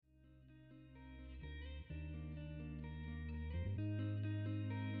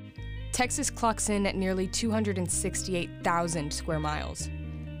Texas clocks in at nearly 268,000 square miles,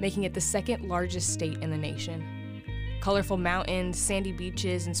 making it the second largest state in the nation. Colorful mountains, sandy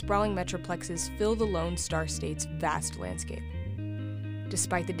beaches, and sprawling metroplexes fill the Lone Star State's vast landscape.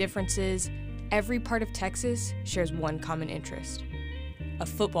 Despite the differences, every part of Texas shares one common interest: a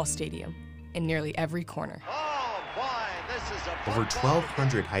football stadium in nearly every corner. Oh boy, this is a Over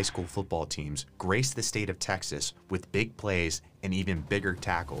 1,200 high school football teams grace the state of Texas with big plays and even bigger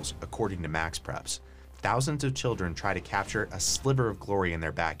tackles, according to Max Preps. Thousands of children try to capture a sliver of glory in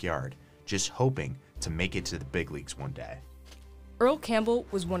their backyard, just hoping to make it to the big leagues one day. Earl Campbell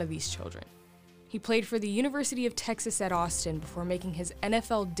was one of these children. He played for the University of Texas at Austin before making his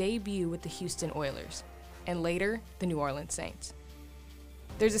NFL debut with the Houston Oilers, and later, the New Orleans Saints.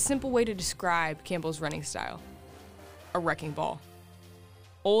 There's a simple way to describe Campbell's running style: a wrecking ball.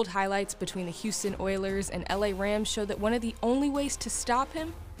 Old highlights between the Houston Oilers and LA Rams show that one of the only ways to stop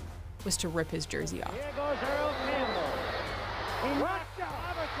him was to rip his jersey off. Here goes Earl Campbell. He knocks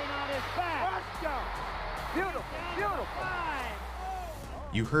Robertson on his back. Let's go. Beautiful, beautiful.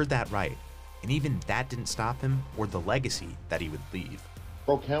 You heard that right, and even that didn't stop him or the legacy that he would leave.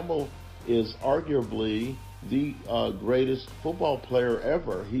 Earl Campbell is arguably the greatest football player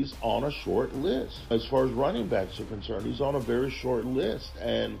ever. He's on a short list. As far as running backs are concerned, he's on a very short list.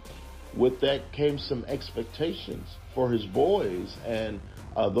 And with that came some expectations for his boys, and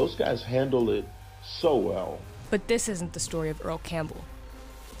those guys handled it so well. But this isn't the story of Earl Campbell.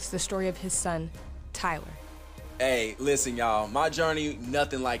 It's the story of his son, Tyler. Hey, listen, y'all, my journey,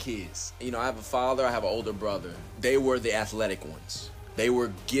 nothing like his. You know, I have a father, I have an older brother. They were the athletic ones. They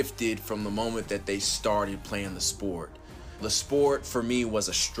were gifted from the moment that they started playing the sport. The sport, for me, was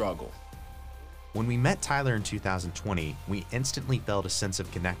a struggle. When we met Tyler in 2020, we instantly felt a sense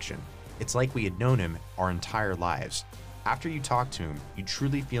of connection. It's like we had known him our entire lives. After you talk to him, you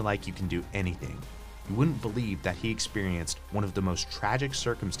truly feel like you can do anything. You wouldn't believe that he experienced one of the most tragic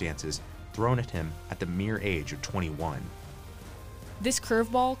circumstances thrown at him at the mere age of 21. This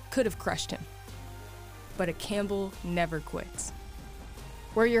curveball could have crushed him. But a Campbell never quits.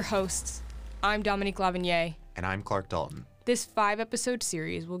 We're your hosts. I'm Dominique Lavigny. And I'm Clark Dalton. This 5-episode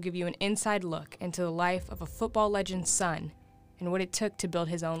series will give you an inside look into the life of a football legend's son and what it took to build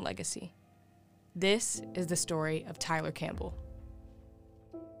his own legacy. This is the story of Tyler Campbell.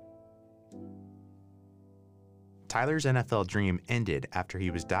 Tyler's NFL dream ended after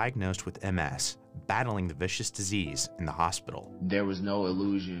he was diagnosed with MS, battling the vicious disease in the hospital. There was no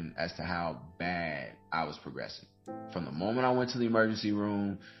illusion as to how bad I was progressing. From the moment I went to the emergency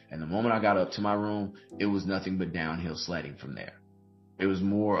room and the moment I got up to my room, it was nothing but downhill sledding from there. It was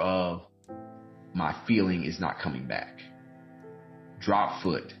more of my feeling is not coming back. Drop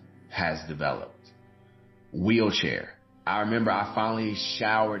foot has developed. Wheelchair. I remember I finally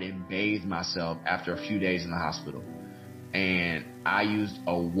showered and bathed myself after a few days in the hospital. And I used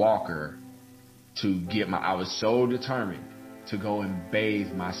a walker to I was so determined to go and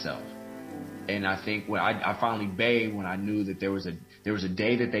bathe myself. And I think when I finally bathed, when I knew that there was a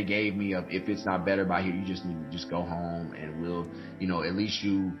day that they gave me of, if it's not better by here, you just need to just go home and we'll, at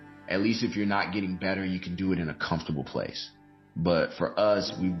least if you're not getting better, you can do it in a comfortable place. But for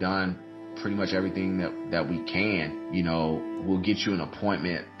us, we've done pretty much everything that we can. We'll get you an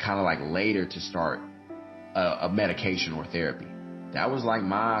appointment kind of like later to start a medication or therapy. That was like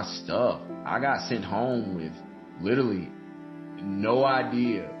my stuff. I got sent home with literally no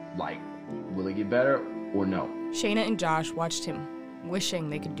idea, like, will it get better or no? Shayna and Josh watched him, wishing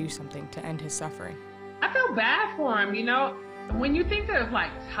they could do something to end his suffering. I feel bad for him, When you think of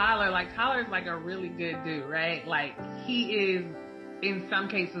Tyler's like a really good dude, right? Like, he is, in some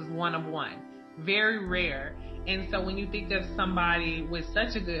cases, one of one. Very rare. And so when you think of somebody with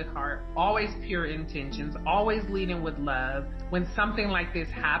such a good heart, always pure intentions, always leading with love, when something like this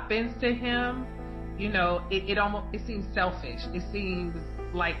happens to him, it seems selfish.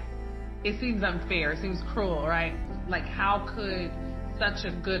 It seems unfair. It seems cruel, right? Like, how could such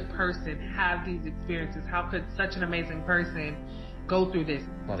a good person have these experiences? How could such an amazing person go through this?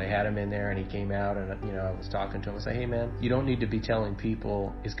 Well, they had him in there and he came out and, I was talking to him and say, hey man, you don't need to be telling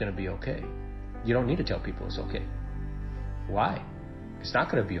people it's going to be okay. You don't need to tell people it's okay. Why? It's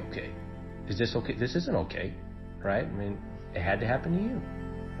not going to be okay. Is this okay? This isn't okay, right? I mean, it had to happen to you,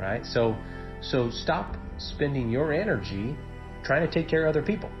 right? So stop spending your energy trying to take care of other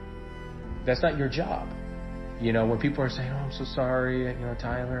people. That's not your job. When people are saying, oh, I'm so sorry,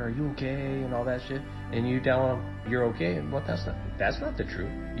 Tyler, are you okay? And all that shit. And you tell them you're okay. Well, that's not the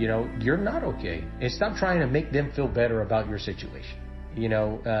truth. You're not okay. And stop trying to make them feel better about your situation.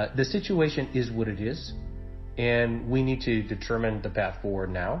 The situation is what it is. And we need to determine the path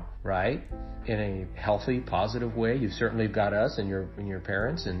forward now, right? In a healthy, positive way. You've certainly got us and your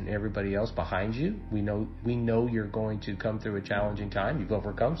parents and everybody else behind you. We know you're going to come through a challenging time. You've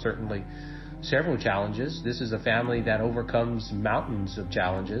overcome certainly several challenges. This is a family that overcomes mountains of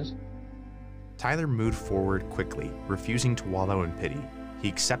challenges. Tyler moved forward quickly, refusing to wallow in pity. He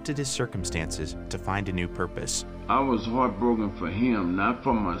accepted his circumstances to find a new purpose. I was heartbroken for him, not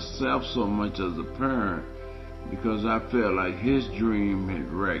for myself so much as a parent, because I felt like his dream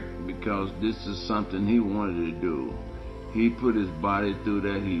had wrecked, because this is something he wanted to do. He put his body through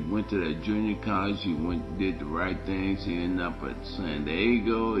that. He went to that junior college. He did the right things. He ended up at San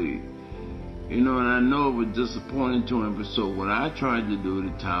Diego. And I know it was disappointing to him, but so what I tried to do to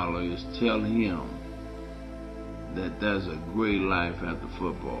Tyler is tell him that there's a great life after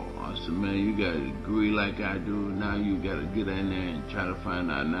football. I said, man, you got a degree like I do. Now you got to get in there and try to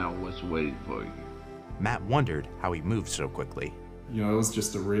find out now what's waiting for you. Matt wondered how he moved so quickly. It was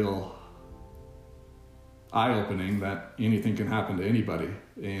just a real eye-opening that anything can happen to anybody,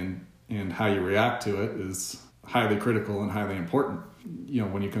 and how you react to it is highly critical and highly important.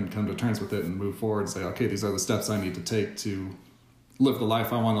 When you can come to terms with it and move forward and say, okay, these are the steps I need to take to live the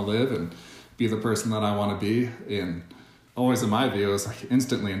life I want to live and be the person that I want to be. And always in my view, it was like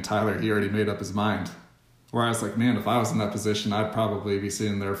instantly in Tyler, he already made up his mind. Where I was like, man, if I was in that position, I'd probably be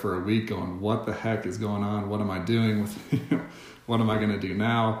sitting there for a week going, what the heck is going on? What am I doing with, what am I going to do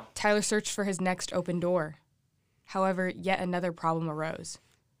now? Tyler searched for his next open door. However, yet another problem arose.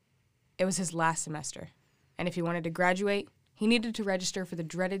 It was his last semester, and if he wanted to graduate, he needed to register for the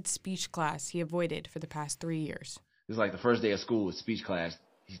dreaded speech class he avoided for the past 3 years. It was like the first day of school with speech class.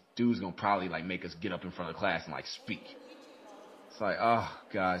 These dudes gonna probably make us get up in front of the class and speak. It's like, oh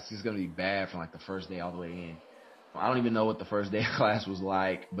gosh, this is gonna be bad from the first day all the way in. I don't even know what the first day of class was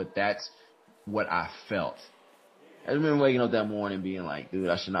like, but that's what I felt. I remember waking up that morning being like, dude,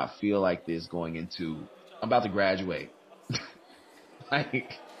 I should not feel like this going into, I'm about to graduate.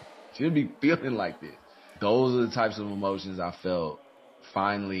 Shouldn't be feeling like this. Those are the types of emotions I felt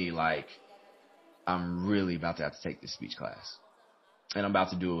finally I'm really about to have to take this speech class. And I'm about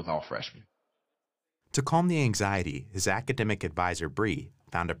to do it with all freshmen. To calm the anxiety, his academic advisor, Bree,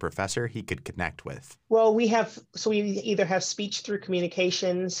 found a professor he could connect with. Well, we either have speech through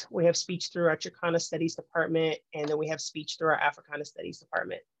communications, we have speech through our Chicana Studies department, and then we have speech through our Africana Studies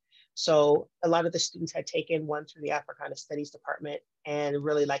department. So a lot of the students had taken one through the Africana Studies department and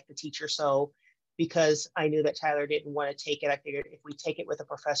really liked the teacher. So because I knew that Tyler didn't want to take it, I figured if we take it with a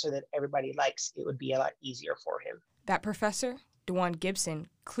professor that everybody likes, it would be a lot easier for him. That professor, DeJuan Gibson,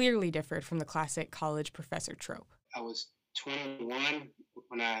 clearly differed from the classic college professor trope. I was 21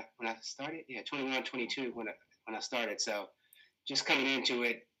 when I started. Yeah, 21, 22 when I started. So just coming into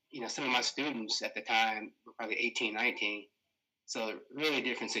it, some of my students at the time were probably 18, 19. So really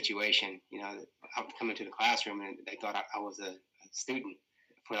different situation. I would come into the classroom and they thought I was a student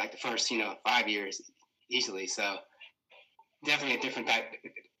for the first, 5 years easily. So definitely a different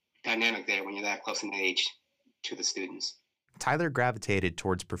dynamic there when you're that close in age to the students. Tyler gravitated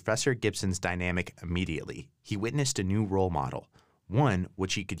towards Professor Gibson's dynamic immediately. He witnessed a new role model, one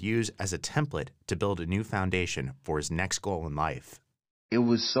which he could use as a template to build a new foundation for his next goal in life. It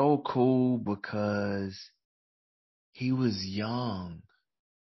was so cool because he was young.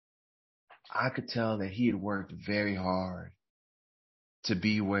 I could tell that he had worked very hard to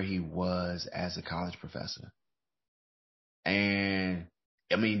be where he was as a college professor. And,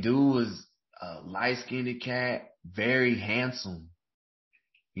 dude was a light-skinned cat, very handsome.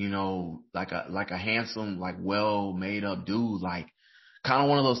 Like a handsome, well made up dude. Kind of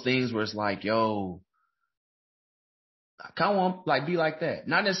one of those things where it's yo, I kind of want be like that.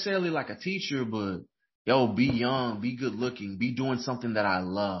 Not necessarily like a teacher, but yo, be young, be good looking, be doing something that I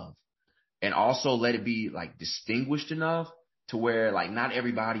love. And also let it be distinguished enough to where not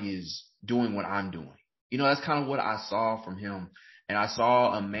everybody is doing what I'm doing. That's kind of what I saw from him. And I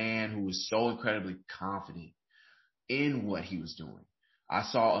saw a man who was so incredibly confident in what he was doing. I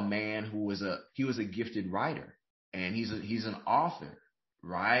saw a man who was a gifted writer, and he's an author,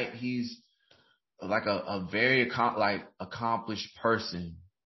 right? He's a very accomplished person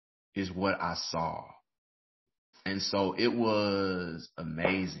is what I saw. And so it was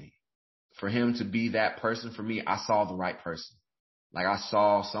amazing for him to be that person. For me, I saw the right person. I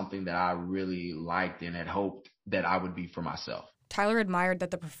saw something that I really liked and had hoped that I would be for myself. Tyler admired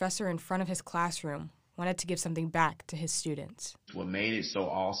that the professor in front of his classroom wanted to give something back to his students. What made it so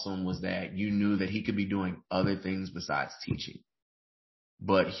awesome was that you knew that he could be doing other things besides teaching.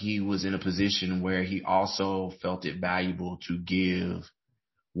 But he was in a position where he also felt it valuable to give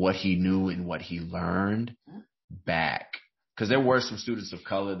what he knew and what he learned back, because there were some students of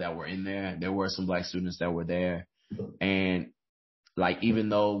color that were in there. There were some Black students that were there. And like, even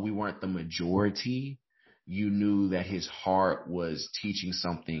though we weren't the majority, you knew that his heart was teaching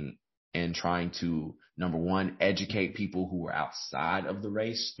something and trying to, number one, educate people who were outside of the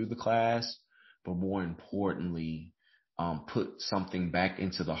race through the class, but more importantly, put something back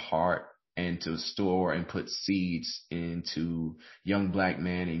into the heart and to store and put seeds into young Black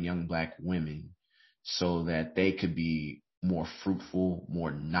men and young Black women so that they could be more fruitful,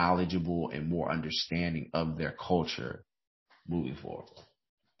 more knowledgeable, and more understanding of their culture moving forward.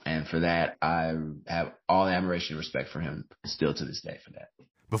 And for that, I have all the admiration and respect for him still to this day for that.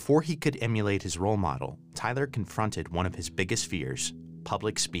 Before he could emulate his role model, Tyler confronted one of his biggest fears,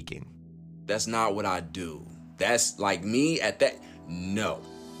 public speaking. That's not what I do. That's like me at that. No.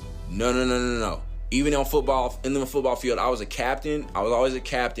 Even on football, in the football field, I was a captain. I was always a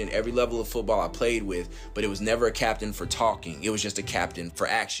captain every level of football I played with, but it was never a captain for talking. It was just a captain for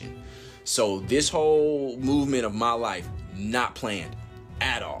action. So this whole movement of my life, not planned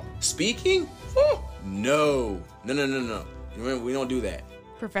at all. Speaking? No. We don't do that.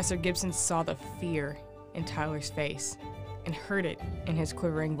 Professor Gibson saw the fear in Tyler's face and heard it in his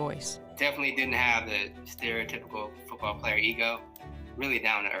quivering voice. Definitely didn't have the stereotypical football player ego. Really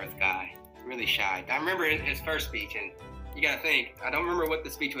down-to-earth guy. Really shy. I remember his first speech, and you gotta think, I don't remember what the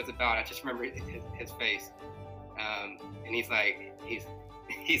speech was about. I just remember his face. And he's like, he's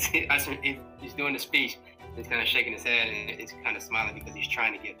doing the speech. He's kind of shaking his head, and he's kind of smiling because he's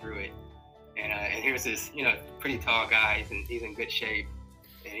trying to get through it. And here's this, pretty tall guy, and he's in good shape,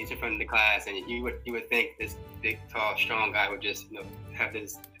 and he's in front of the class, and you would think this big, tall, strong guy would just, have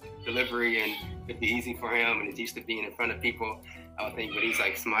this delivery, and it'd be easy for him, and he's used to being in front of people, I would think, but he's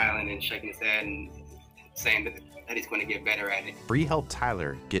like smiling and shaking his head and saying that he's going to get better at it. Bree helped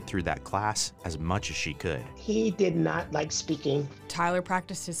Tyler get through that class as much as she could. He did not like speaking. Tyler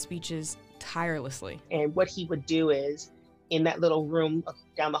practiced his speeches tirelessly. And what he would do is, in that little room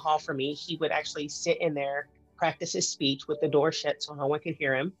down the hall from me, he would actually sit in there, practice his speech with the door shut so no one could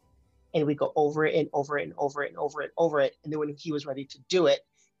hear him. And we'd go over it and over it and over it and over it, over it. And then when he was ready to do it,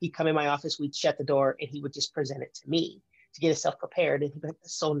 he'd come in my office, we'd shut the door, and he would just present it to me to get himself prepared. And he'd be like,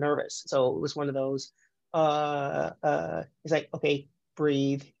 so nervous. So it was one of those, it's like, okay,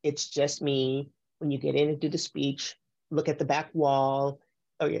 breathe. It's just me. When you get in and do the speech, look at the back wall,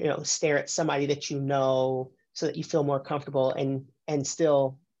 or, stare at somebody that you know so that you feel more comfortable. And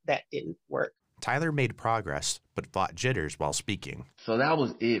still that didn't work. Tyler made progress, but fought jitters while speaking. So that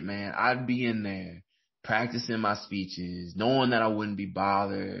was it, man. I'd be in there practicing my speeches, knowing that I wouldn't be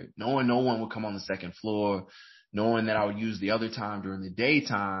bothered, knowing no one would come on the second floor, knowing that I would use the other time during the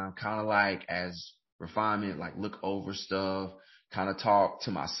daytime, kind of like as refinement, like look over stuff, kind of talk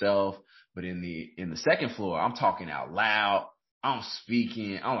to myself. But in the second floor, I'm talking out loud. I'm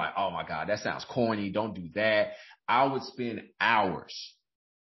speaking. I'm like, oh my God, that sounds corny. Don't do that. I would spend hours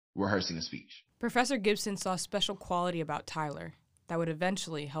rehearsing a speech. Professor Gibson saw a special quality about Tyler that would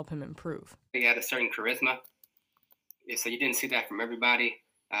eventually help him improve. He had a certain charisma. So you didn't see that from everybody.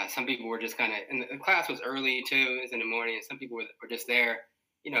 Some people were just kind of, and the class was early too, it was in the morning, and some people were just there,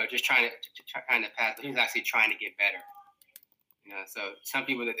 just trying to pass, but he was actually trying to get better. So some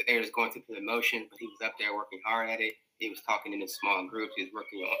people, they were just going through the motions, but he was up there working hard at it. He was talking in his small groups. He was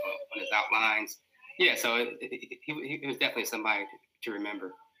working on his outlines. Yeah, so he was definitely somebody to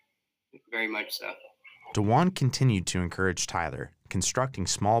remember, very much so. DeJuan continued to encourage Tyler, constructing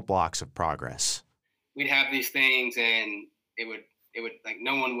small blocks of progress. We'd have these things, and it would like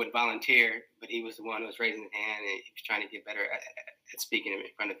no one would volunteer, but he was the one who was raising his hand, and he was trying to get better at speaking in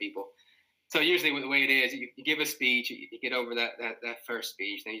front of people. So usually the way it is, you give a speech, you get over that first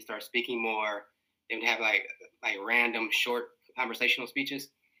speech, then you start speaking more, and we have like random short conversational speeches.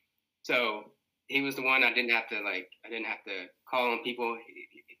 So he was the one I didn't have to call on people.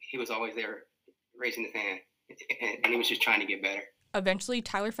 He was always there raising his hand, and he was just trying to get better. Eventually,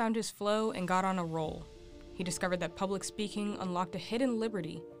 Tyler found his flow and got on a roll. He discovered that public speaking unlocked a hidden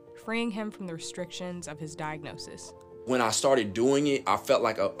liberty, freeing him from the restrictions of his diagnosis. When I started doing it, I felt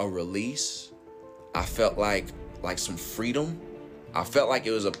like a release. I felt like some freedom. I felt like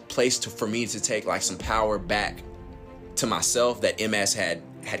it was a place for me to take like some power back to myself that MS had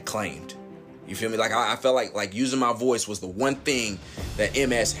claimed. You feel me? Like I felt like using my voice was the one thing that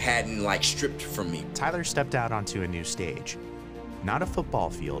MS hadn't stripped from me. Tyler stepped out onto a new stage. Not a football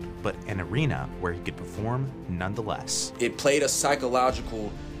field, but an arena where he could perform nonetheless. It played a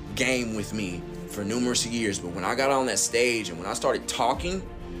psychological game with me for numerous years, but when I got on that stage and when I started talking,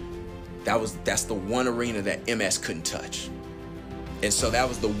 that's the one arena that MS couldn't touch. And so that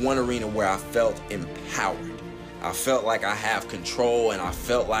was the one arena where I felt empowered. I felt like I have control, and I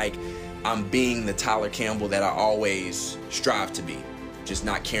felt like I'm being the Tyler Campbell that I always strive to be, just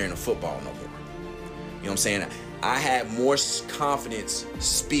not carrying a football no more. You know what I'm saying? I had more confidence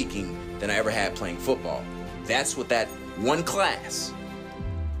speaking than I ever had playing football. That's what that one class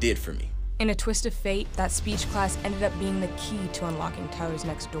did for me. In a twist of fate, that speech class ended up being the key to unlocking Tyler's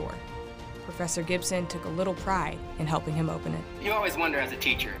next door. Professor Gibson took a little pride in helping him open it. You always wonder as a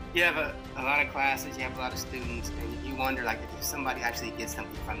teacher, you have a lot of classes, you have a lot of students, and you wonder like if somebody actually gets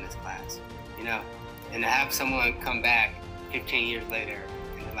something from this class, you know? And to have someone come back 15 years later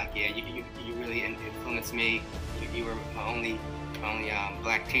and they're like, yeah, you really influenced me. You were my only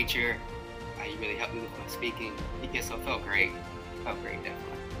black teacher. You really helped me with my speaking. So it felt great. Definitely.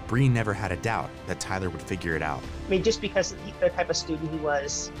 Bree never had a doubt that Tyler would figure it out. I mean, just because the type of student he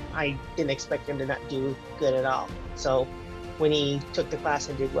was, I didn't expect him to not do good at all. So when he took the class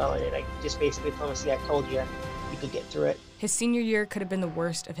and did well in it, I just basically told him, see, I told you, you could get through it. His senior year could have been the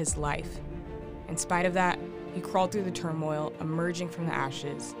worst of his life. In spite of that, he crawled through the turmoil, emerging from the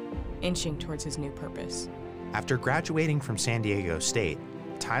ashes, inching towards his new purpose. After graduating from San Diego State,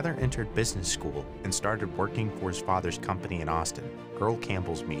 Tyler entered business school and started working for his father's company in Austin, Earl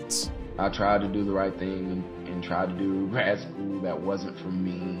Campbell's Meats. I tried to do the right thing and tried to do grad school that wasn't for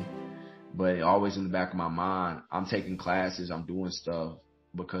me, but always in the back of my mind, I'm taking classes, I'm doing stuff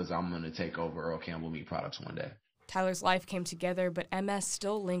because I'm going to take over Earl Campbell Meat Products one day. Tyler's life came together, but MS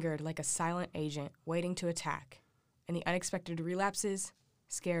still lingered like a silent agent waiting to attack, and the unexpected relapses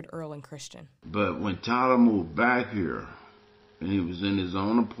scared Earl and Christian. But when Tyler moved back here, and he was in his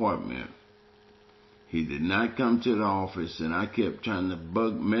own apartment, he did not come to the office, and I kept trying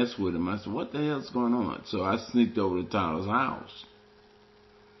to mess with him. I said, what the hell's going on? So I sneaked over to Tyler's house.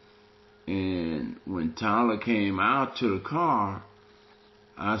 And when Tyler came out to the car,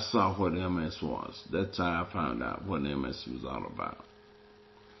 I saw what MS was. That's how I found out what MS was all about.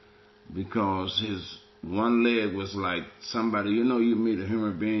 Because his one leg was like somebody, you know, you meet a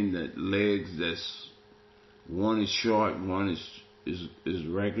human being that legs that's one is short, one is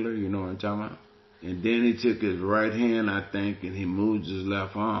regular, you know what I'm talking about? And then he took his right hand, I think, and he moved his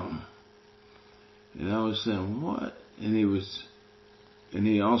left arm. And I was saying, what? And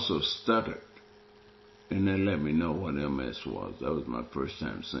he also stuttered. And they let me know what MS was. That was my first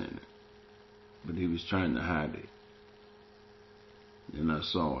time seeing it. But he was trying to hide it. And I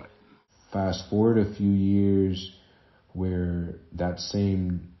saw it. Fast forward a few years where that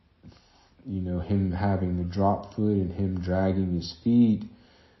same, you know, him having the drop foot and him dragging his feet,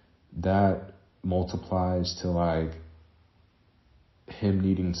 that multiplies to like him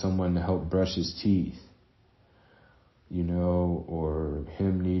needing someone to help brush his teeth, you know, or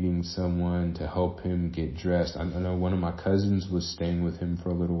him needing someone to help him get dressed. I know one of my cousins was staying with him for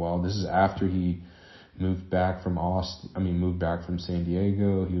a little while. This is after he moved back from San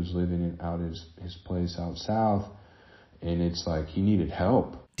Diego. He was living out his place out south, and it's like he needed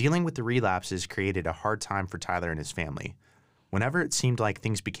help. Dealing with the relapses created a hard time for Tyler and his family. Whenever it seemed like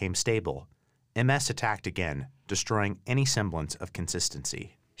things became stable, MS attacked again, destroying any semblance of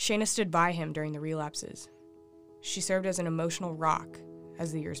consistency. Shayna stood by him during the relapses. She served as an emotional rock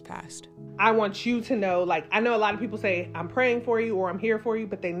as the years passed. I want you to know, like, I know a lot of people say, I'm praying for you or I'm here for you,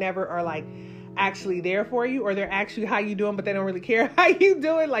 but they never are like actually there for you, or they're actually how you doing, but they don't really care how you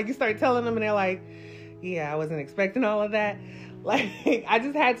doing. Like, you start telling them and they're like, yeah, I wasn't expecting all of that. Like, I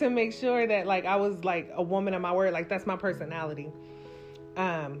just had to make sure that like I was like a woman of my word. Like, that's my personality.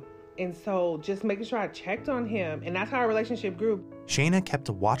 And so just making sure I checked on him, and that's how our relationship grew. Shayna kept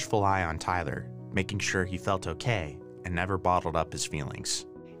a watchful eye on Tyler, making sure he felt okay and never bottled up his feelings.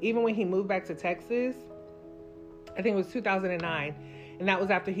 Even when he moved back to Texas, I think it was 2009, and that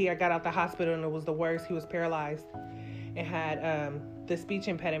was after he got out the hospital and it was the worst. He was paralyzed and had the speech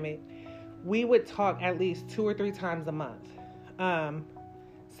impediment. We would talk at least 2 or 3 times a month.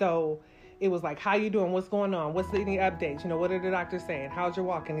 So it was like, how you doing? What's going on? What's any updates? You know, what are the doctors saying? How's your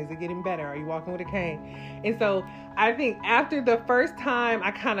walking? Is it getting better? Are you walking with a cane? And so I think after the first time I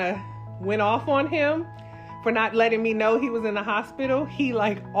kind of went off on him for not letting me know he was in the hospital, he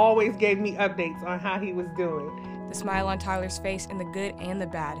like always gave me updates on how he was doing. The smile on Tyler's face in the good and the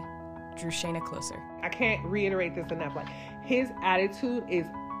bad drew Shayna closer. I can't reiterate this enough. Like, his attitude is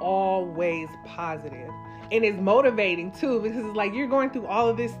always positive. And it's motivating too, because it's like you're going through all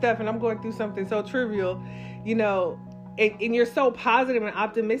of this stuff and I'm going through something so trivial, you know, and you're so positive and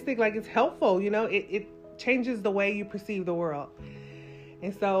optimistic, like it's helpful, you know, it changes the way you perceive the world.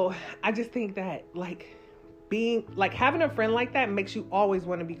 And so I just think that having a friend like that makes you always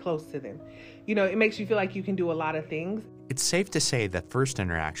want to be close to them. You know, it makes you feel like you can do a lot of things. It's safe to say that first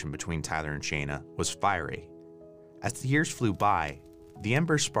interaction between Tyler and Shayna was fiery. As the years flew by, the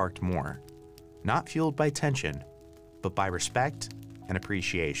embers sparked more, not fueled by tension, but by respect and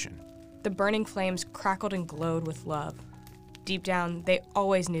appreciation. The burning flames crackled and glowed with love. Deep down, they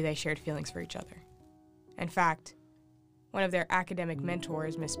always knew they shared feelings for each other. In fact, one of their academic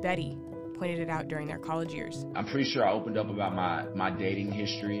mentors, Miss Betty, pointed it out during their college years. I'm pretty sure I opened up about my dating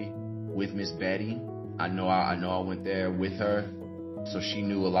history with Miss Betty. I know I went there with her, so she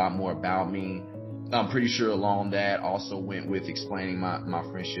knew a lot more about me. I'm pretty sure along that also went with explaining my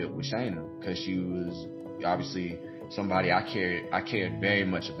friendship with Shayna, because she was obviously somebody I cared very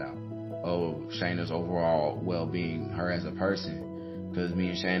much about. Shayna's overall well-being, her as a person, because me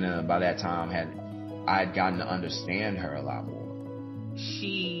and Shayna by that time I had gotten to understand her a lot more.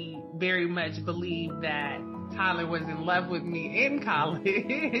 She very much believed that Tyler was in love with me in college.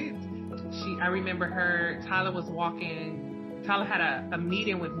 I remember Tyler had a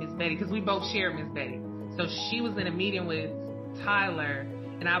meeting with Miss Betty, because we both shared Miss Betty. So she was in a meeting with Tyler,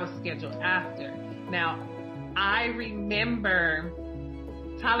 and I was scheduled after. Now, I remember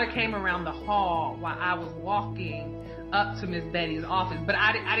Tyler came around the hall while I was walking up to Miss Betty's office, but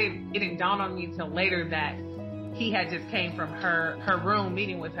it didn't dawn on me until later that he had just came from her room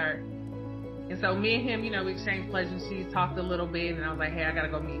meeting with her. And so me and him, we exchanged pleasantries, talked a little bit, and I was like, hey, I gotta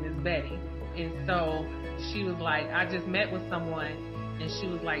go meet Miss Betty. And so she was like, I just met with someone, and she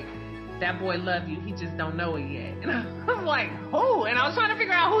was like, that boy love you, he just don't know it yet. And I was like, who? And I was trying to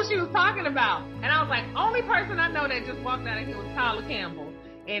figure out who she was talking about. And I was like, only person I know that just walked out of here was Tyler Campbell.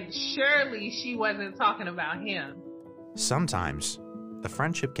 And surely she wasn't talking about him. Sometimes, a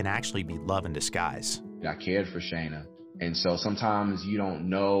friendship can actually be love in disguise. I cared for Shayna. And so sometimes you don't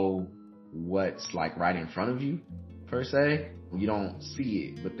know what's like right in front of you, per se. You don't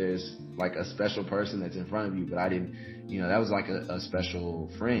see it, but there's like a special person that's in front of you. But I didn't, that was like a special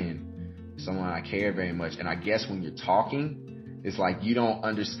friend, someone I cared very much. And I guess when you're talking, it's like you don't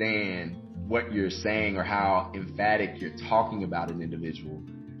understand what you're saying or how emphatic you're talking about an individual,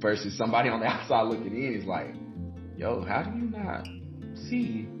 versus somebody on the outside looking in is like, yo, how do you not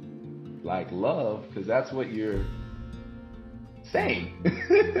see like love? Because that's what you're saying.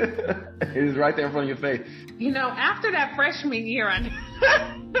 It's right there in front of your face. After that freshman year, I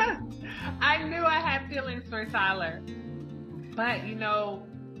knew I had feelings for Tyler, but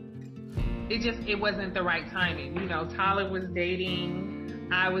it wasn't the right timing. Tyler was dating,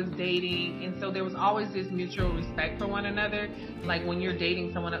 I was dating, and so there was always this mutual respect for one another. Like when you're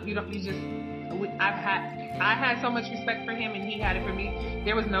dating someone else, I had so much respect for him and he had it for me.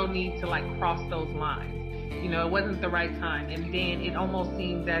 There was no need to like cross those lines. It wasn't the right time. And then it almost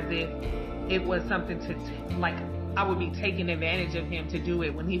seemed as if it was something to like, I would be taking advantage of him to do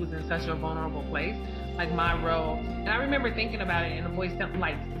it when he was in such a vulnerable place, like my role. And I remember thinking about it in a voice something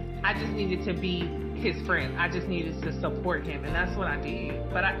like, I just needed to be his friend. I just needed to support him. And that's what I did.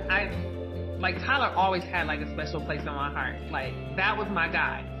 But I like Tyler always had like a special place in my heart. Like that was my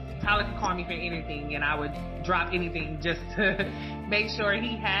guy. Tyler could call me for anything and I would drop anything just to make sure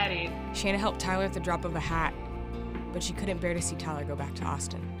he had it. Shayna helped Tyler at the drop of a hat, but she couldn't bear to see Tyler go back to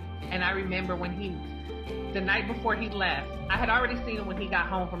Austin. And I remember the night before he left, I had already seen him when he got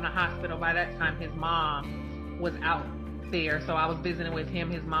home from the hospital. By that time, his mom was out there, so I was visiting with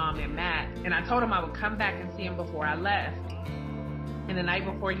him, his mom, and Matt. And I told him I would come back and see him before I left. And the night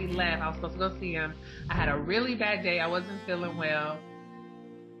before he left, I was supposed to go see him. I had a really bad day. I wasn't feeling well.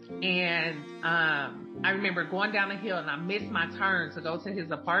 And I remember going down the hill and I missed my turn to go to his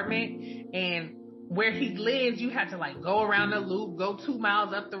apartment. And where he lives, you had to like go around the loop, go 2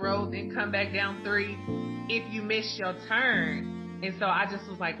 miles up the road, then come back down 3 if you miss your turn. And so I just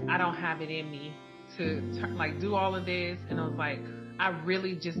was like, I don't have it in me to like do all of this. And I was like, I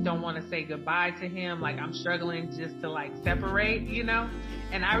really just don't want to say goodbye to him. Like I'm struggling just to like separate,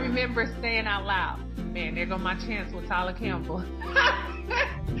 And I remember saying out loud, man, there go my chance with Tyler Campbell.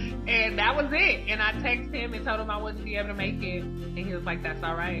 And that was it. And I texted him and told him I wouldn't be able to make it. And he was like, that's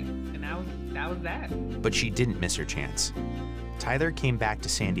all right. And that was that. But she didn't miss her chance. Tyler came back to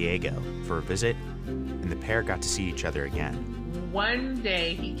San Diego for a visit, and the pair got to see each other again. One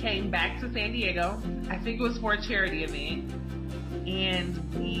day he came back to San Diego. I think it was for a charity event. And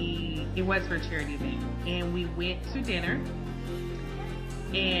it was for a charity event. And we went to dinner.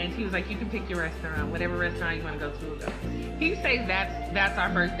 And he was like, you can pick your restaurant, whatever restaurant you want to go to, we'll go. He says that's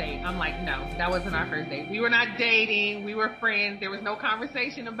our first date. I'm like, no, that wasn't our first date. We were not dating. We were friends. There was no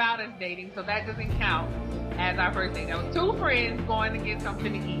conversation about us dating. So that doesn't count as our first date. That was 2 friends going to get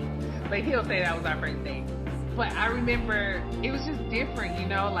something to eat. But he'll say that was our first date. But I remember it was just different,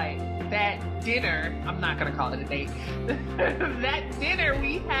 like that dinner, I'm not going to call it a date. That dinner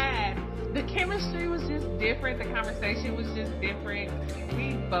we had, the the chemistry was just different. The conversation was just different.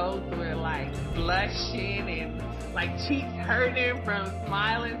 We both were like blushing and like cheeks hurting from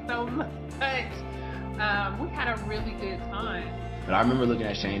smiling so much. We had a really good time. But I remember looking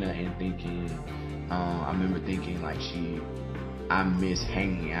at Shayna and thinking, like I miss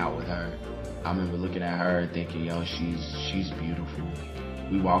hanging out with her. I remember looking at her and thinking, yo, she's beautiful.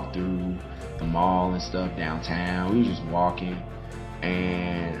 We walked through the mall and stuff downtown. We were just walking.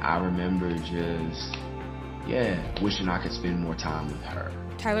 And I remember just, wishing I could spend more time with her.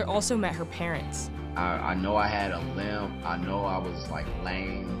 Tyler also met her parents. I know I had a limp. I know I was like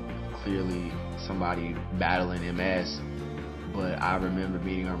lame, clearly somebody battling MS. But I remember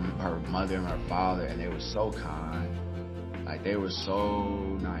meeting her mother and her father, and they were so kind. Like, they were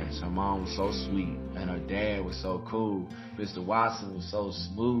so nice. Her mom was so sweet, and her dad was so cool. Mr. Watson was so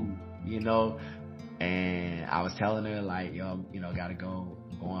smooth, you know? And I was telling her, like, yo, gotta go.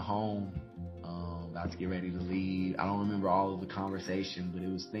 I'm going home. About to get ready to leave. I don't remember all of the conversation, but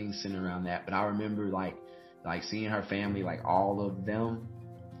it was things centered around that. But I remember, like seeing her family, like, all of them,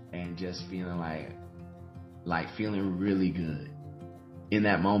 and just feeling like feeling really good. In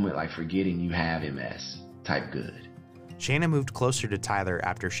that moment, like, forgetting you have MS type good. Shayna moved closer to Tyler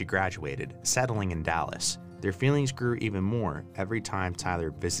after she graduated, settling in Dallas. Their feelings grew even more every time Tyler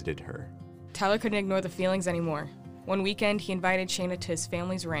visited her. Tyler couldn't ignore the feelings anymore. One weekend, he invited Shayna to his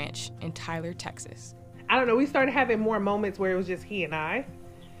family's ranch in Tyler, Texas. I don't know, we started having more moments where it was just he and I.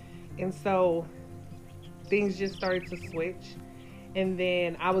 And so things just started to switch. And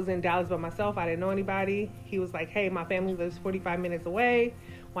then I was in Dallas by myself. I didn't know anybody. He was like, hey, my family lives 45 minutes away.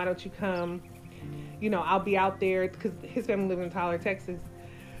 Why don't you come? I'll be out there, because his family lives in Tyler, Texas.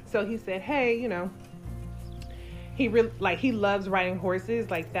 So he said, hey, he loves riding horses.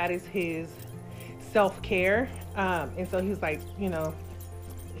 Like, that is his self-care. And so he's like,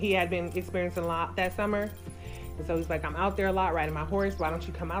 he had been experiencing a lot that summer. And so he's like, I'm out there a lot riding my horse. Why don't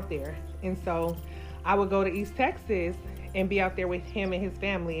you come out there? And so I would go to East Texas and be out there with him and his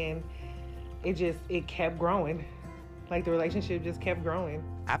family. And it kept growing. Like, the relationship just kept growing.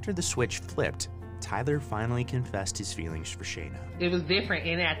 After the switch flipped, Tyler finally confessed his feelings for Shayna. It was different.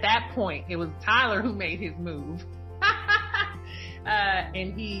 And at that point, it was Tyler who made his move.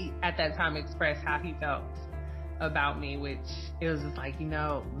 And he, at that time, expressed how he felt about me, which it was just like,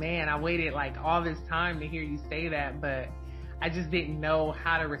 man, I waited like all this time to hear you say that, but I just didn't know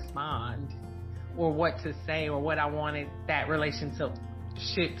how to respond or what to say or what I wanted that relationship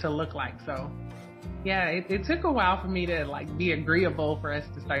to look like. So yeah, it took a while for me to like be agreeable for us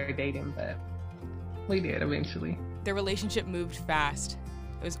to start dating, but we did eventually. Their relationship moved fast.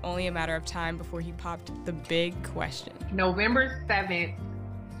 It was only a matter of time before he popped the big question. November 7th,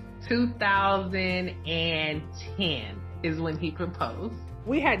 2010 is when he proposed.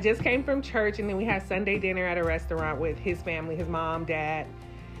 We had just came from church, and then we had Sunday dinner at a restaurant with his family, his mom, dad,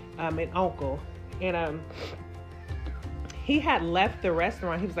 and uncle. And he had left the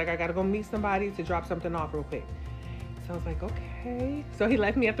restaurant. He was like, I gotta go meet somebody to drop something off real quick. So I was like, okay. So he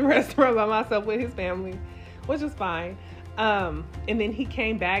left me at the restaurant by myself with his family, which was fine. And then he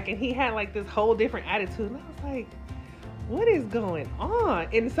came back, and he had like this whole different attitude. And I was like, what is going on?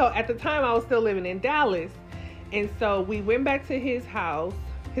 And so at the time I was still living in Dallas. And so we went back to his house,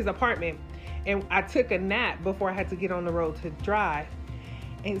 his apartment, and I took a nap before I had to get on the road to drive.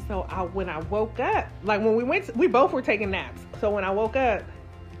 And so when I woke up, like when we both were taking naps. So when I woke up,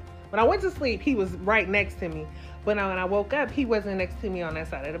 when I went to sleep, he was right next to me. But when I woke up, he wasn't next to me on that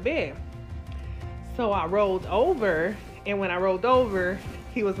side of the bed. So I rolled over, and when I rolled over,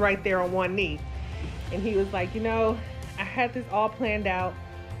 he was right there on one knee. And he was like, I had this all planned out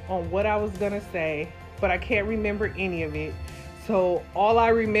on what I was gonna say, but I can't remember any of it. So all I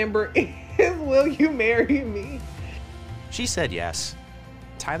remember is, will you marry me? She said yes.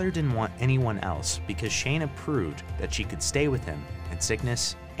 Tyler didn't want anyone else because Shayna proved that she could stay with him in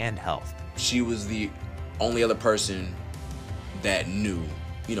sickness and health. She was the only other person that knew,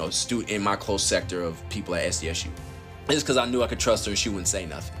 in my close sector of people at SDSU. It's because I knew I could trust her and she wouldn't say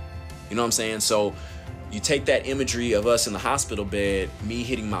nothing. You know what I'm saying? So you take that imagery of us in the hospital bed, me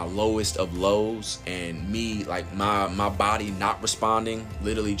hitting my lowest of lows, and me, like, my body not responding,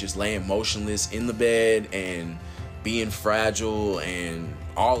 literally just laying motionless in the bed and being fragile and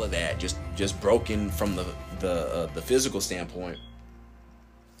all of that, just broken from the physical standpoint.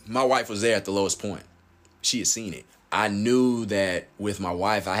 My wife was there at the lowest point. She had seen it. I knew that with my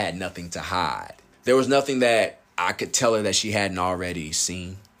wife, I had nothing to hide. There was nothing that I could tell her that she hadn't already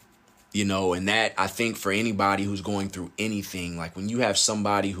seen. And that, I think, for anybody who's going through anything, like when you have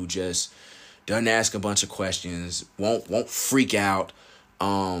somebody who just doesn't ask a bunch of questions, won't freak out,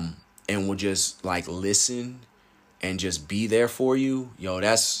 and and will just like listen and just be there for you, yo,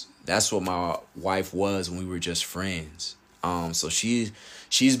 that's what my wife was when we were just friends. So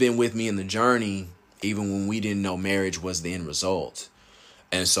she's been with me in the journey even when we didn't know marriage was the end result.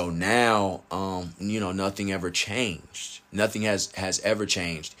 And so now, nothing ever changed. Nothing has ever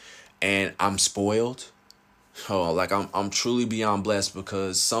changed. And I'm spoiled. Oh, like I'm truly beyond blessed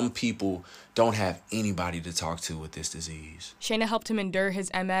because some people don't have anybody to talk to with this disease. Shayna helped him endure his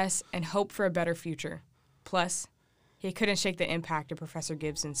MS and hope for a better future. Plus, he couldn't shake the impact of Professor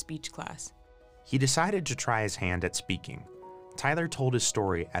Gibson's speech class. He decided to try his hand at speaking. Tyler told his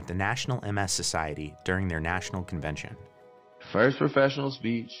story at the National MS Society during their national convention. First professional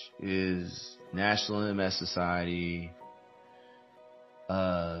speech is National MS Society.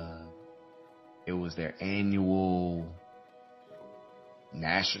 It was their annual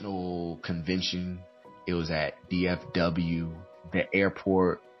national convention. It was at DFW, the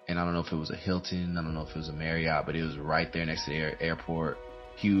airport, and I don't know if it was a Hilton, I don't know if it was a Marriott, but it was right there next to the airport.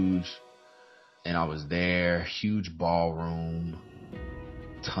 Huge. And I was there, huge ballroom,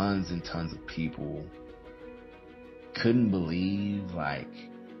 tons and tons of people. Couldn't believe, like,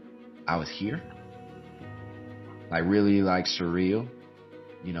 I was here. Like, really, like, surreal.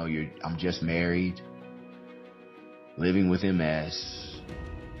 You know, I'm just married, living with MS.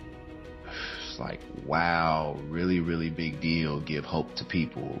 It's like, wow, really, really big deal. Give hope to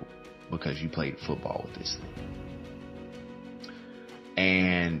people because you played football with this thing.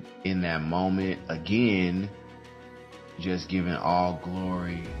 And in that moment, again, just giving all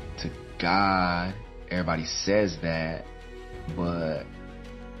glory to God. Everybody says that, but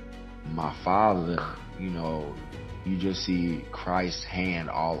my father, you just see Christ's hand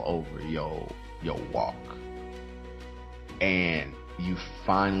all over your walk. And you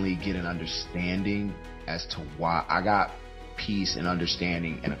finally get an understanding as to why. I got peace and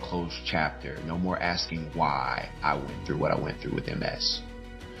understanding in a closed chapter. No more asking why I went through what I went through with MS.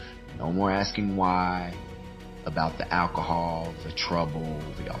 No more asking why about the alcohol, the trouble,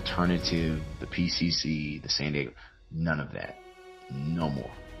 the alternative, the PCC, the San Diego. None of that. No more.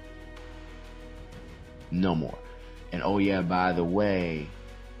 No more. And oh yeah, by the way,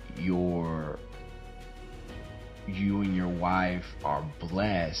 you and your wife are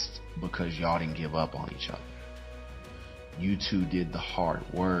blessed because y'all didn't give up on each other. You two did the hard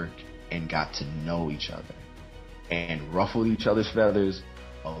work and got to know each other and ruffled each other's feathers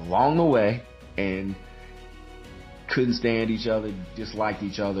along the way and couldn't stand each other, disliked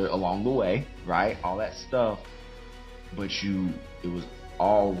each other along the way, right? All that stuff. But it was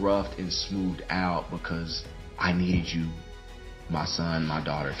all roughed and smoothed out because I needed you, my son, my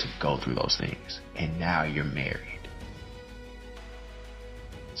daughter, to go through those things. And now you're married.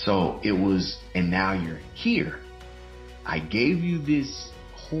 So and now you're here. I gave you this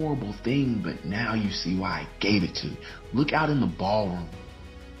horrible thing, but now you see why I gave it to you. Look out in the ballroom.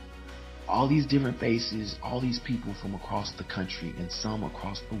 All these different faces, all these people from across the country and some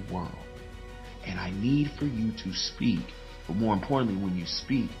across the world. And I need for you to speak. But more importantly, when you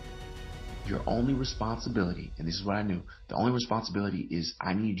speak, your only responsibility, and this is what I knew, the only responsibility is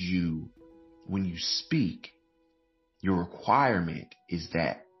I need you, when you speak, your requirement is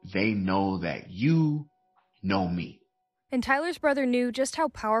that they know that you know me. And Tyler's brother knew just how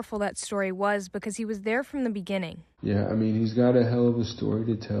powerful that story was because he was there from the beginning. Yeah, I mean, he's got a hell of a story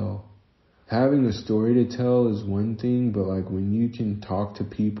to tell. Having a story to tell is one thing, but like when you can talk to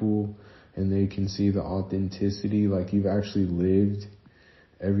people and they can see the authenticity, like you've actually lived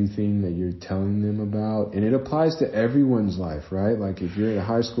everything that you're telling them about. And it applies to everyone's life, right? Like if you're a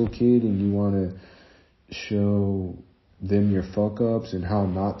high school kid and you want to show them your fuck ups and how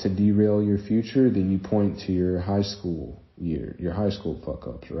not to derail your future, then you point to your high school year, your high school fuck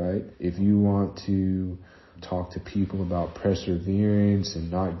ups, right? If you want to talk to people about perseverance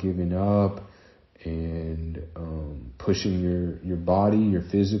and not giving up and pushing your body, your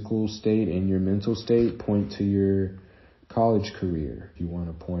physical state and your mental state, point to your college career. If you want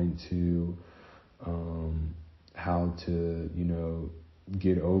to point to how to,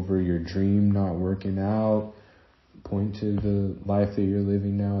 get over your dream not working out, point to the life that you're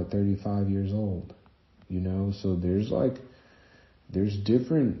living now at 35 years old. So there's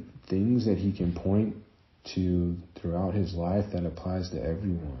different things that he can point to throughout his life that applies to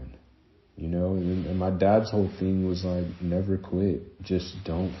everyone. And my dad's whole thing was like, never quit. Just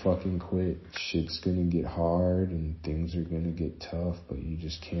don't fucking quit. Shit's gonna get hard and things are gonna get tough, but you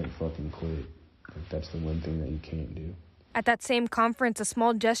just can't fucking quit. Like, that's the one thing that you can't do. At that same conference, a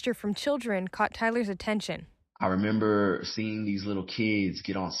small gesture from children caught Tyler's attention. I remember seeing these little kids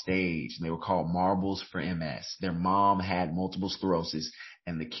get on stage, and they were called Marbles for MS. Their mom had multiple sclerosis,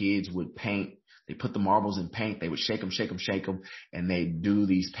 and the kids would paint. They put the marbles in paint. They would shake them, and they do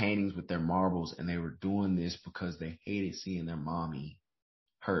these paintings with their marbles. And they were doing this because they hated seeing their mommy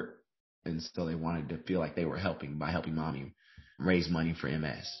hurt. And so they wanted to feel like they were helping by helping mommy raise money for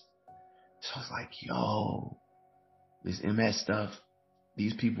MS. So I was like, yo, this MS stuff,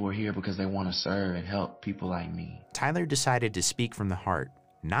 these people are here because they want to serve and help people like me. Tyler decided to speak from the heart,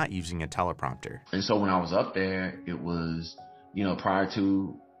 not using a teleprompter. And so when I was up there, it was, prior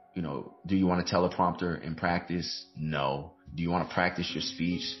to, do you want a teleprompter in practice? No. Do you want to practice your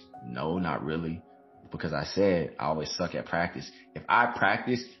speech? No, not really. Because I said I always suck at practice. If I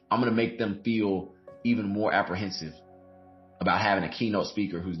practice, I'm going to make them feel even more apprehensive about having a keynote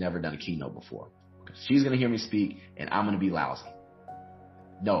speaker who's never done a keynote before. She's going to hear me speak and I'm going to be lousy.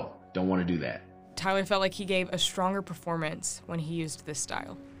 No, don't want to do that. Tyler felt like he gave a stronger performance when he used this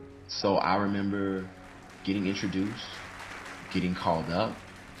style. So I remember getting introduced, getting called up,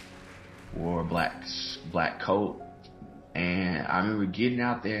 wore a black coat, and I remember getting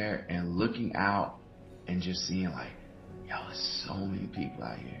out there and looking out and just seeing like, yo, there's so many people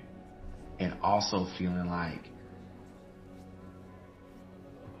out here. And also feeling like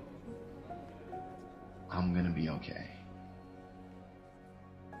I'm gonna be okay.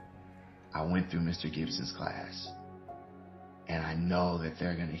 I went through Mr. Gibson's class, and I know that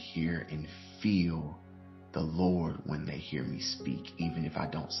they're gonna hear and feel the Lord when they hear me speak, even if I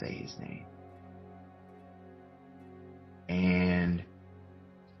don't say his name. And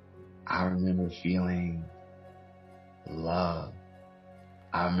I remember feeling love.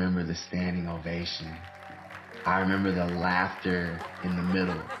 I remember the standing ovation. I remember the laughter in the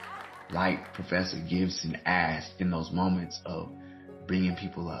middle, like Professor Gibson asked in those moments of bringing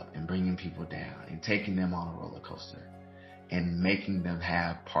people up and bringing people down and taking them on a roller coaster and making them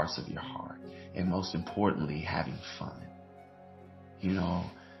have parts of your heart, and most importantly, having fun.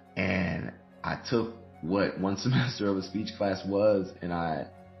 And I took what one semester of a speech class was, and I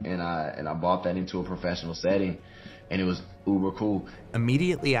brought that into a professional setting, and it was uber cool.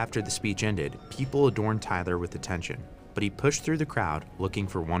 Immediately after the speech ended, people adorned Tyler with attention, but he pushed through the crowd looking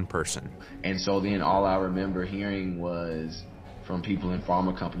for one person. And so then all I remember hearing was from people in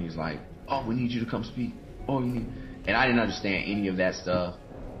pharma companies like, oh, we need you to come speak. Oh, you need... And I didn't understand any of that stuff.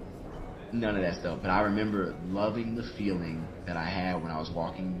 None of that stuff. But I remember loving the feeling that I had when I was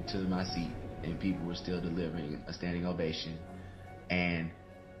walking to my seat and people were still delivering a standing ovation. And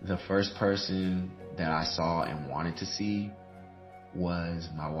the first person that I saw and wanted to see was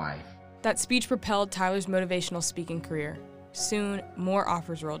my wife. That speech propelled Tyler's motivational speaking career. Soon, more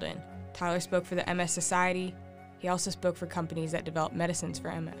offers rolled in. Tyler spoke for the MS Society. He also spoke for companies that develop medicines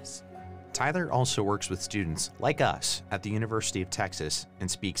for MS. Tyler also works with students like us at the University of Texas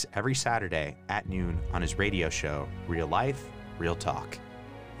and speaks every Saturday at noon on his radio show, Real Life, Real Talk.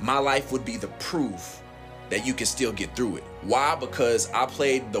 My life would be the proof that you can still get through it. Why? Because I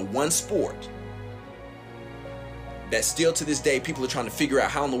played the one sport that still to this day people are trying to figure out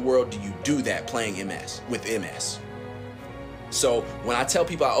how in the world do you do that playing with MS. So when I tell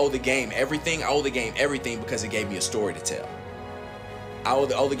people I owe the game everything, I owe the game everything because it gave me a story to tell. I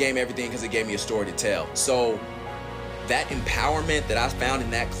owe the game everything because it gave me a story to tell. So that empowerment that I found in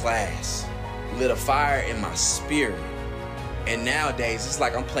that class lit a fire in my spirit. And nowadays, it's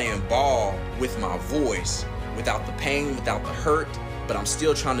like I'm playing ball with my voice, without the pain, without the hurt, but I'm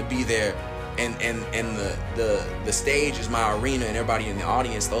still trying to be there. And the stage is my arena, and everybody in the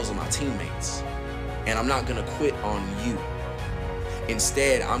audience, those are my teammates. And I'm not gonna quit on you.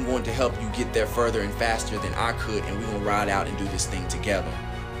 Instead, I'm going to help you get there further and faster than I could, and we're gonna ride out and do this thing together.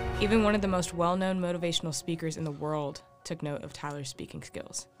 Even one of the most well-known motivational speakers in the world took note of Tyler's speaking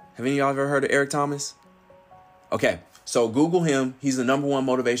skills. Have any of y'all ever heard of Eric Thomas? Okay, so Google him. He's the #1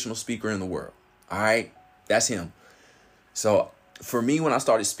 motivational speaker in the world. All right, that's him. So for me, when I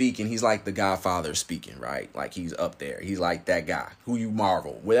started speaking, he's like the godfather of speaking, right? Like he's up there. He's like that guy who you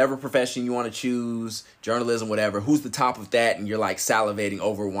marvel. Whatever profession you want to choose, journalism, whatever, who's the top of that, and you're like salivating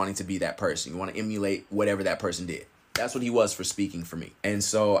over wanting to be that person. You want to emulate whatever that person did. That's what he was for speaking for me. And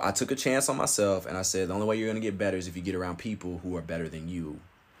so I took a chance on myself, and I said, the only way you're going to get better is if you get around people who are better than you.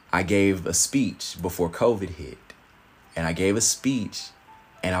 I gave a speech before COVID hit, and I gave a speech,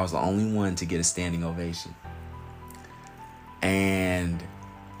 and I was the only one to get a standing ovation. And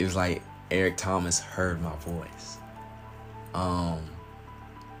it was like Eric Thomas heard my voice.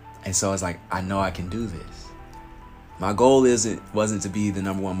 And so it's like, I know I can do this. My goal wasn't to be the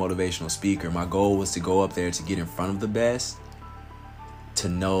 #1 motivational speaker. My goal was to go up there to get in front of the best, to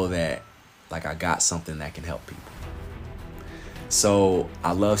know that like I got something that can help people. So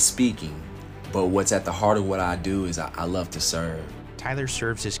I love speaking, but what's at the heart of what I do is I love to serve Tyler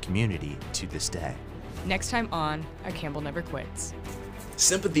serves his community to this day. Next time on A Campbell Never Quits.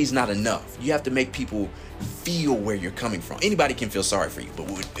 Sympathy's not enough. You have to make people feel where you're coming from. Anybody can feel sorry for you, but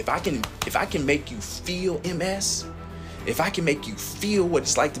if I can make you feel MS, if I can make you feel what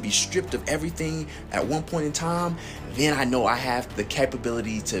it's like to be stripped of everything at one point in time, then I know I have the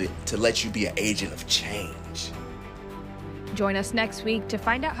capability to let you be an agent of change. Join us next week to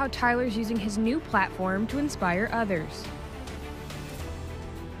find out how Tyler's using his new platform to inspire others.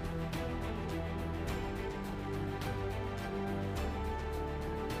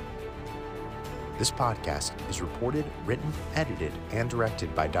 This podcast is reported, written, edited, and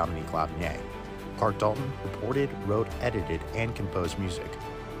directed by Dominique Lavigny. Clark Dalton reported, wrote, edited, and composed music.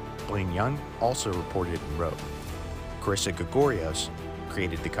 Blaine Young also reported and wrote. Carissa Gregorios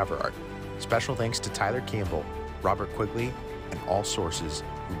created the cover art. Special thanks to Tyler Campbell, Robert Quigley, and all sources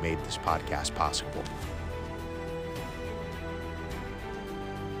who made this podcast possible.